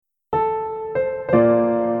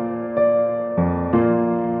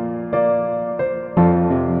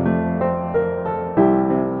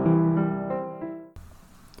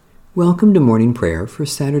Welcome to morning prayer for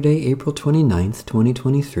Saturday, April 29th,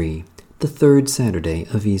 2023, the third Saturday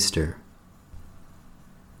of Easter.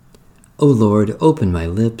 O Lord, open my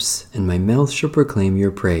lips, and my mouth shall proclaim your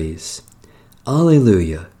praise.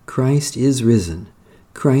 Alleluia! Christ is risen.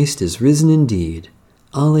 Christ is risen indeed.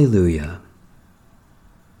 Alleluia!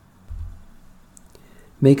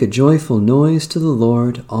 Make a joyful noise to the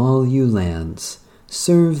Lord, all you lands.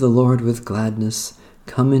 Serve the Lord with gladness.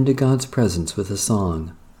 Come into God's presence with a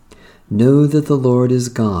song. Know that the Lord is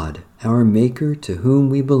God, our Maker, to whom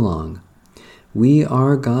we belong. We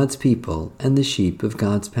are God's people and the sheep of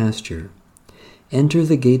God's pasture. Enter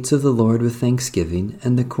the gates of the Lord with thanksgiving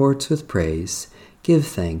and the courts with praise. Give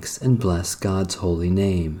thanks and bless God's holy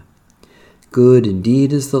name. Good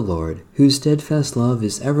indeed is the Lord, whose steadfast love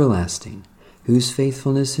is everlasting, whose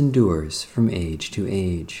faithfulness endures from age to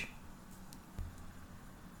age.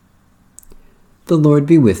 The Lord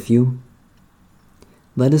be with you.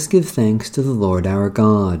 Let us give thanks to the Lord our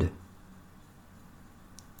God.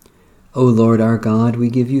 O Lord our God, we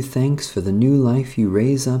give you thanks for the new life you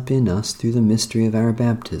raise up in us through the mystery of our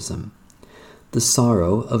baptism, the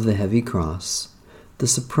sorrow of the heavy cross, the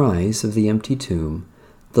surprise of the empty tomb,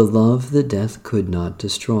 the love that death could not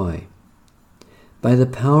destroy. By the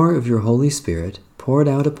power of your Holy Spirit, poured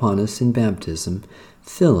out upon us in baptism,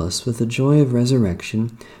 fill us with the joy of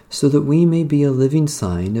resurrection, so that we may be a living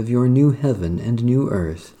sign of your new heaven and new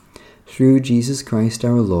earth. Through Jesus Christ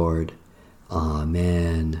our Lord.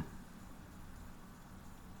 Amen.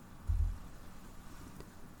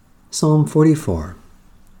 Psalm 44.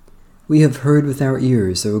 We have heard with our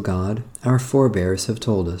ears, O God, our forebears have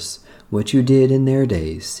told us, what you did in their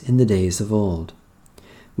days, in the days of old.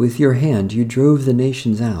 With your hand you drove the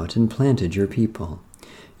nations out and planted your people.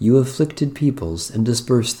 You afflicted peoples and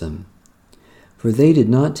dispersed them. For they did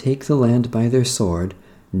not take the land by their sword,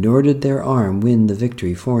 nor did their arm win the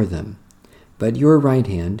victory for them. But your right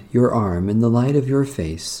hand, your arm, and the light of your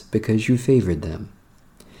face, because you favored them.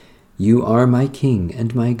 You are my King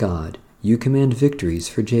and my God. You command victories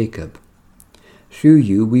for Jacob. Through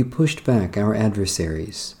you we pushed back our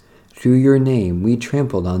adversaries. Through your name we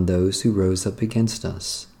trampled on those who rose up against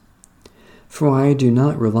us. For I do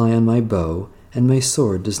not rely on my bow, and my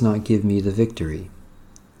sword does not give me the victory.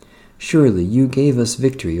 Surely you gave us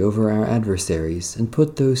victory over our adversaries and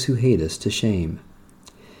put those who hate us to shame.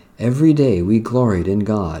 Every day we gloried in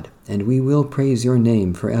God, and we will praise your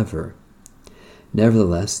name forever.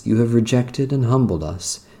 Nevertheless, you have rejected and humbled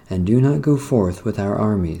us, and do not go forth with our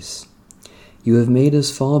armies. You have made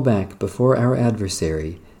us fall back before our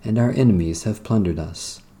adversary, and our enemies have plundered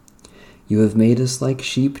us. You have made us like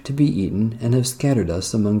sheep to be eaten, and have scattered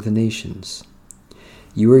us among the nations.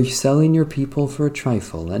 You are selling your people for a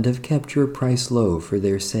trifle, and have kept your price low for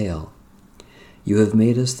their sale. You have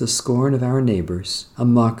made us the scorn of our neighbors, a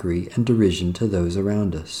mockery and derision to those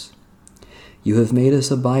around us. You have made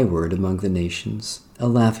us a byword among the nations, a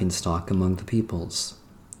laughingstock among the peoples.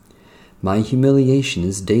 My humiliation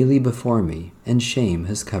is daily before me, and shame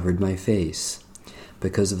has covered my face,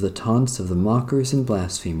 because of the taunts of the mockers and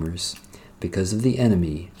blasphemers, because of the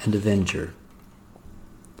enemy and avenger.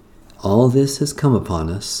 All this has come upon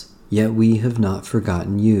us, yet we have not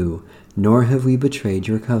forgotten you, nor have we betrayed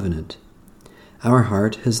your covenant. Our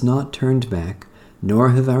heart has not turned back, nor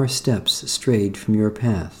have our steps strayed from your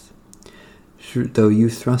path. Though you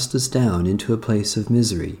thrust us down into a place of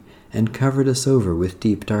misery, and covered us over with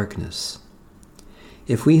deep darkness.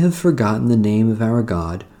 If we have forgotten the name of our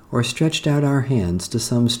God, or stretched out our hands to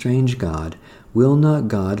some strange god, will not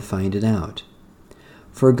God find it out?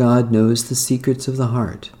 For God knows the secrets of the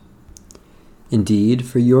heart. Indeed,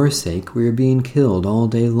 for your sake we are being killed all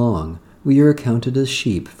day long. We are accounted as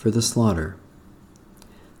sheep for the slaughter.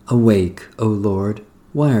 Awake, O Lord,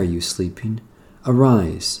 why are you sleeping?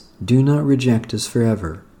 Arise, do not reject us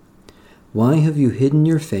forever. Why have you hidden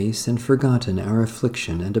your face and forgotten our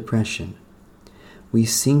affliction and oppression? We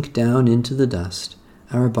sink down into the dust,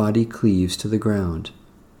 our body cleaves to the ground.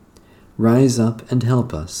 Rise up and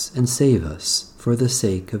help us and save us for the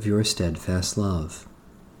sake of your steadfast love.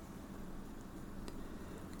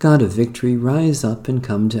 God of victory, rise up and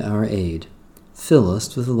come to our aid. Fill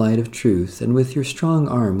us with the light of truth, and with your strong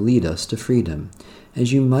arm lead us to freedom,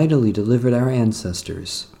 as you mightily delivered our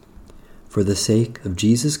ancestors. For the sake of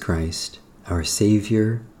Jesus Christ, our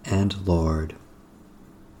Savior and Lord.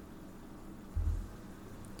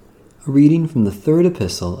 A reading from the third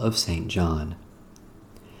epistle of St. John.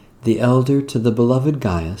 The elder to the beloved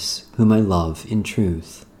Gaius, whom I love in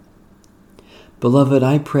truth. Beloved,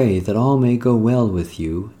 I pray that all may go well with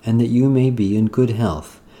you, and that you may be in good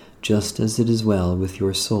health, just as it is well with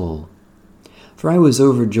your soul. For I was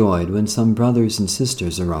overjoyed when some brothers and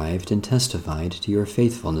sisters arrived and testified to your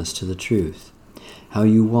faithfulness to the truth, how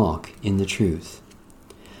you walk in the truth.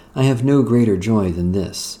 I have no greater joy than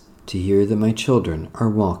this, to hear that my children are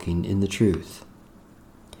walking in the truth.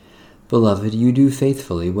 Beloved, you do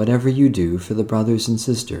faithfully whatever you do for the brothers and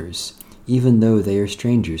sisters, even though they are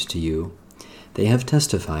strangers to you. They have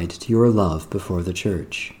testified to your love before the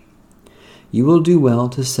church. You will do well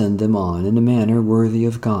to send them on in a manner worthy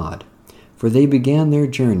of God, for they began their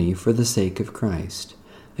journey for the sake of Christ,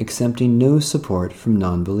 accepting no support from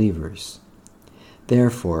non-believers.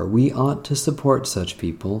 Therefore, we ought to support such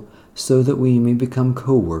people so that we may become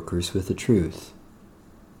co-workers with the truth.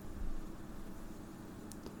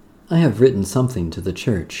 I have written something to the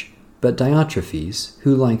church, but Diotrephes,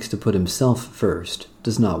 who likes to put himself first,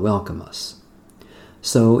 does not welcome us.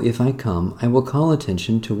 So, if I come, I will call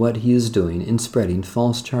attention to what he is doing in spreading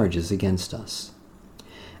false charges against us.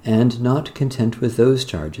 And not content with those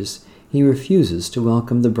charges, he refuses to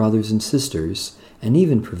welcome the brothers and sisters, and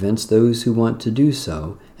even prevents those who want to do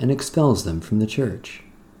so, and expels them from the church.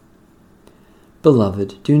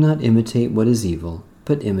 Beloved, do not imitate what is evil,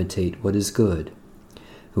 but imitate what is good.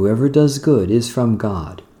 Whoever does good is from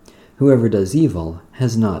God. Whoever does evil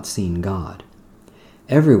has not seen God.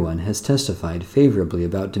 Everyone has testified favorably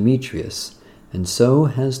about Demetrius, and so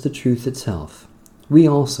has the truth itself. We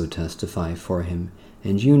also testify for him,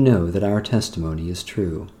 and you know that our testimony is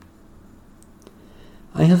true.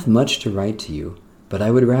 I have much to write to you, but I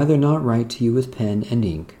would rather not write to you with pen and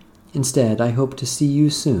ink. Instead, I hope to see you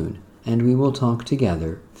soon, and we will talk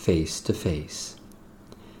together face to face.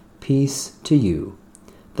 Peace to you.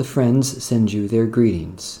 The friends send you their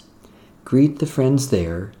greetings. Greet the friends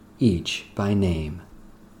there, each by name.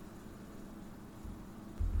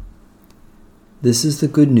 This is the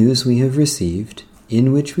good news we have received,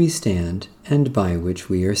 in which we stand, and by which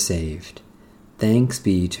we are saved. Thanks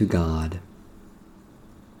be to God.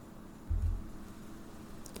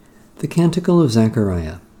 The Canticle of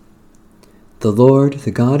Zechariah. The Lord,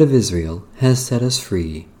 the God of Israel, has set us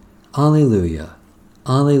free. Alleluia!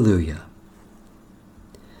 Alleluia!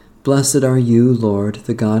 Blessed are you, Lord,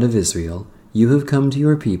 the God of Israel. You have come to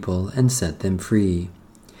your people and set them free.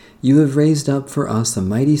 You have raised up for us a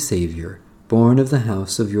mighty Savior, born of the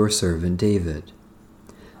house of your servant David.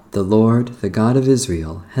 The Lord, the God of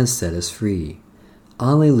Israel, has set us free.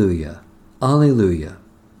 Alleluia! Alleluia!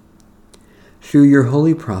 Through your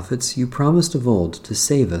holy prophets you promised of old to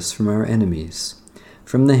save us from our enemies,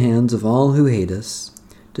 from the hands of all who hate us,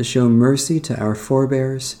 to show mercy to our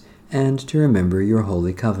forebears, and to remember your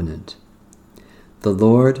holy covenant. The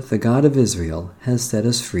Lord, the God of Israel, has set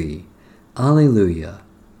us free. Alleluia!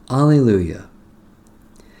 Alleluia!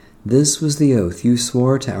 This was the oath you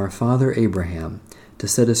swore to our father Abraham, to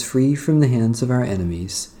set us free from the hands of our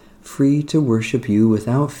enemies, free to worship you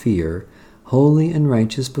without fear, holy and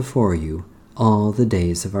righteous before you, all the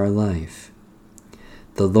days of our life.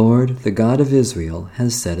 The Lord, the God of Israel,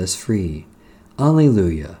 has set us free.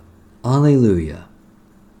 Alleluia! Alleluia!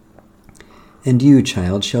 And you,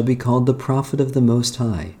 child, shall be called the prophet of the Most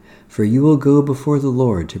High, for you will go before the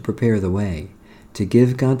Lord to prepare the way, to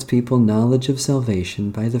give God's people knowledge of salvation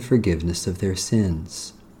by the forgiveness of their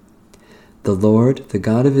sins. The Lord, the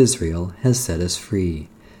God of Israel, has set us free.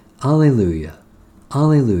 Alleluia!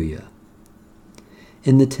 Alleluia!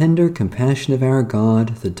 In the tender compassion of our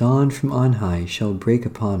God, the dawn from on high shall break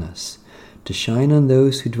upon us, to shine on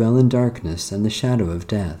those who dwell in darkness and the shadow of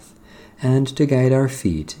death, and to guide our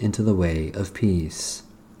feet into the way of peace.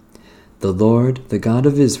 The Lord, the God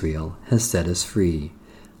of Israel, has set us free.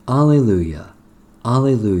 Alleluia!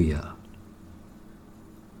 Alleluia!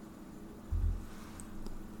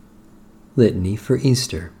 Litany for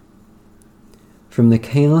Easter. From the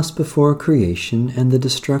chaos before creation and the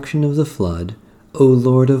destruction of the flood, O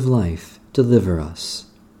Lord of life, deliver us.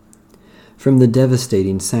 From the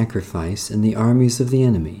devastating sacrifice and the armies of the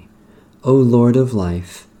enemy, O Lord of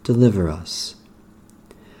life, deliver us.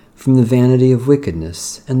 From the vanity of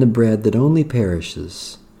wickedness and the bread that only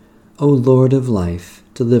perishes, O Lord of life,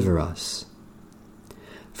 deliver us.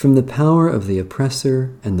 From the power of the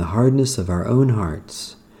oppressor and the hardness of our own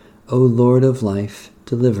hearts, O Lord of life,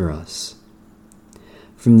 deliver us.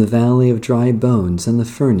 From the valley of dry bones and the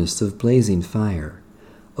furnace of blazing fire,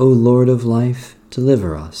 O Lord of life,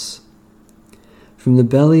 deliver us. From the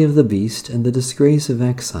belly of the beast and the disgrace of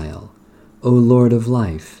exile, O Lord of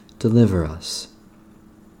life, deliver us.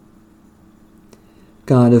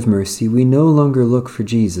 God of mercy, we no longer look for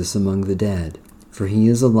Jesus among the dead, for he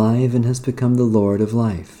is alive and has become the Lord of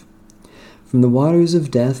life. From the waters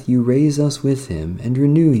of death you raise us with him and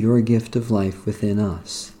renew your gift of life within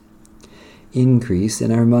us. Increase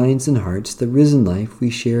in our minds and hearts the risen life we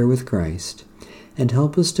share with Christ, and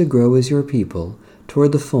help us to grow as your people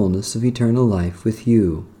toward the fullness of eternal life with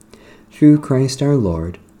you. Through Christ our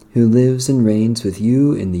Lord, who lives and reigns with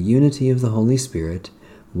you in the unity of the Holy Spirit,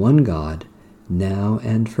 one God, now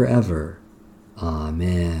and forever.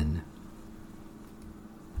 Amen.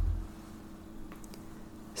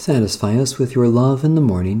 Satisfy us with your love in the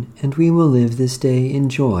morning, and we will live this day in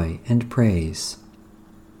joy and praise.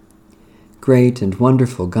 Great and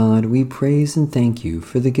wonderful God, we praise and thank you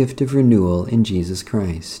for the gift of renewal in Jesus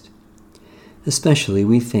Christ. Especially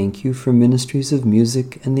we thank you for ministries of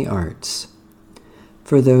music and the arts,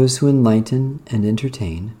 for those who enlighten and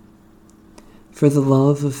entertain, for the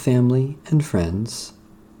love of family and friends,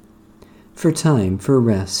 for time for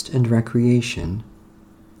rest and recreation,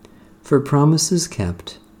 for promises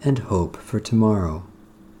kept and hope for tomorrow.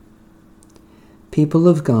 People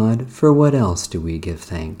of God, for what else do we give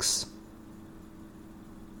thanks?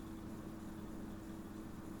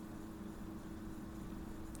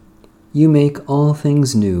 You make all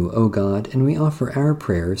things new, O God, and we offer our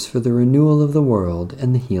prayers for the renewal of the world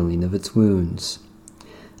and the healing of its wounds.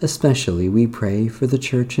 Especially we pray for the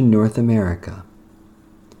Church in North America,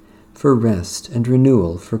 for rest and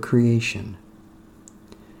renewal for creation,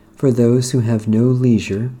 for those who have no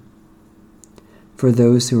leisure, for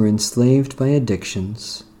those who are enslaved by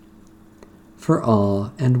addictions, for awe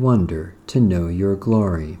and wonder to know your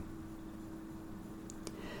glory.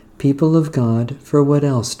 People of God, for what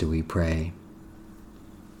else do we pray?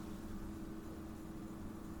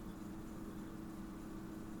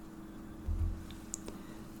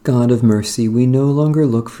 God of mercy, we no longer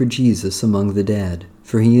look for Jesus among the dead,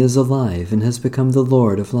 for he is alive and has become the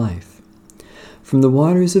Lord of life. From the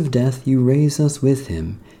waters of death you raise us with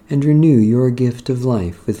him and renew your gift of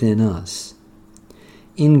life within us.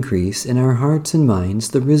 Increase in our hearts and minds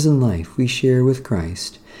the risen life we share with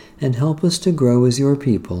Christ, and help us to grow as your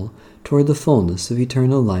people toward the fullness of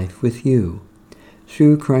eternal life with you.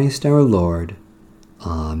 Through Christ our Lord.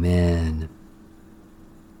 Amen.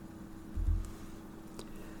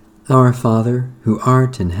 Our Father, who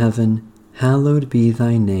art in heaven, hallowed be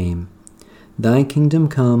thy name. Thy kingdom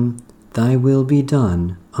come, thy will be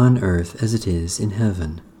done, on earth as it is in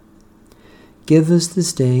heaven. Give us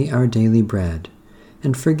this day our daily bread,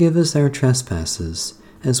 and forgive us our trespasses,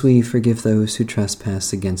 as we forgive those who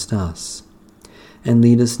trespass against us. And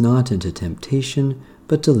lead us not into temptation,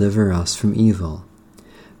 but deliver us from evil.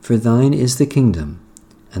 For thine is the kingdom,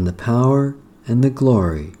 and the power, and the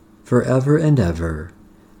glory, forever and ever.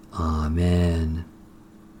 Amen.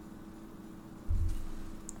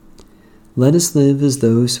 Let us live as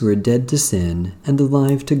those who are dead to sin and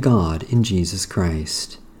alive to God in Jesus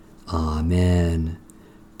Christ. Amen.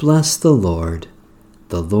 Bless the Lord.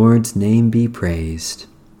 The Lord's name be praised.